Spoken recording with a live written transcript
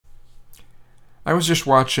I was just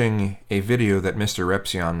watching a video that Mr.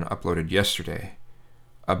 Repzion uploaded yesterday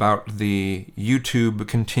about the YouTube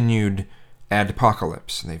continued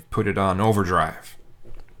adpocalypse. They've put it on overdrive.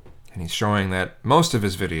 And he's showing that most of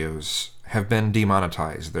his videos have been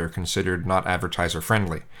demonetized. They're considered not advertiser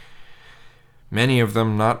friendly. Many of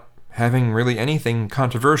them not having really anything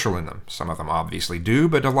controversial in them. Some of them obviously do,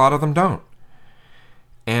 but a lot of them don't.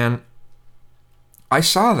 And I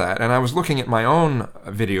saw that, and I was looking at my own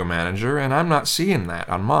video manager, and I'm not seeing that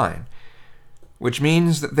on mine. Which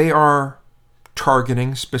means that they are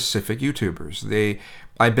targeting specific YouTubers.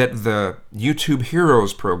 I bet the YouTube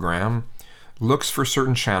Heroes program looks for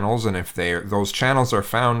certain channels, and if those channels are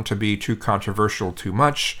found to be too controversial too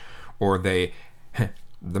much, or the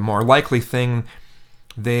more likely thing,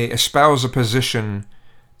 they espouse a position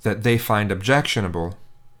that they find objectionable,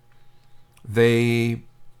 they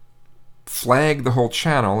flag the whole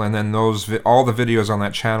channel, and then all the videos on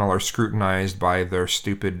that channel are scrutinized by their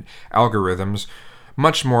stupid algorithms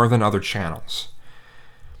much more than other channels.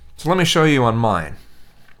 So let me show you on mine.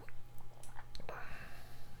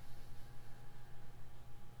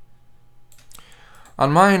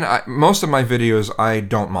 On mine, most of my videos I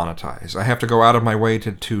don't monetize. I have to go out of my way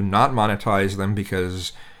to not monetize them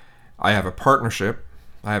because I have a partnership.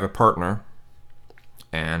 I have a partner.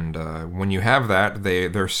 And when you have that,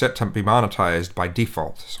 they're set to be monetized by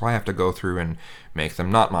default. So I have to go through and make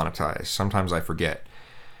them not monetized. Sometimes I forget.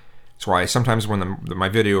 That's why sometimes when my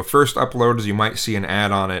video first uploads, you might see an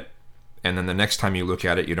ad on it, and then the next time you look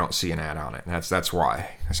at it, you don't see an ad on it. And that's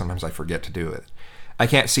why. Sometimes I forget to do it. I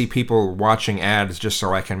can't see people watching ads just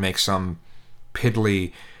so I can make some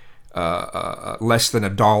piddly less than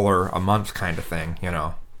 $1 a month kind of thing, you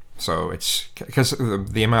know. So it's because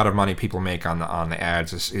the amount of money people make on the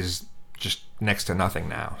ads is just next to nothing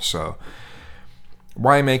now. So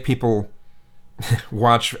why make people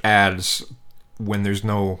watch ads when there's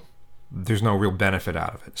no real benefit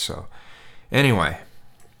out of it? So anyway,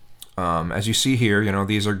 as you see here, you know,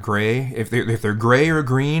 these are gray. If they're gray or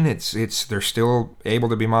green, they're still able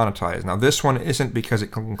to be monetized. Now this one isn't because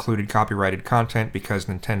it included copyrighted content, because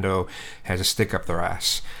Nintendo has a stick up their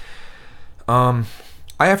ass.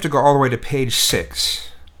 I have to go all the way to page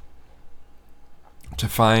 6 to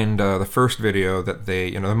find the first video that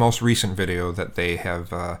the most recent video that they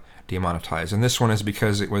have demonetized. And this one is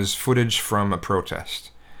because it was footage from a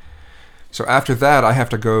protest. So after that, I have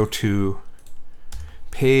to go to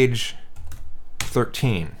page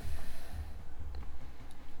 13.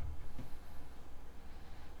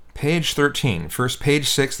 Page 13. First page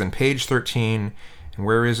 6, then page 13. And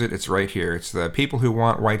where is it? It's right here. It's the people who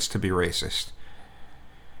want whites to be racist.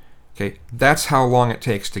 Okay, that's how long it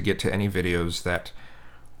takes to get to any videos that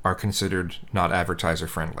are considered not advertiser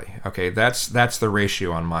friendly. Okay, that's the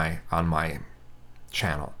ratio on my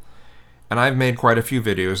channel. And I've made quite a few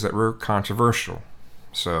videos that were controversial.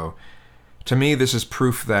 So to me, this is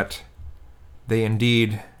proof that they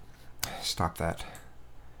indeed... Stop that.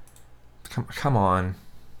 Come on.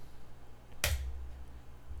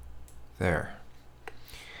 There.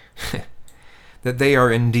 That they are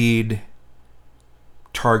indeed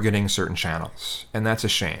targeting certain channels, and that's a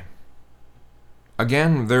shame.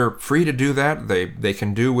 Again, they're free to do that. They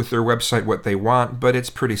can do with their website what they want, but it's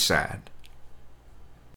pretty sad.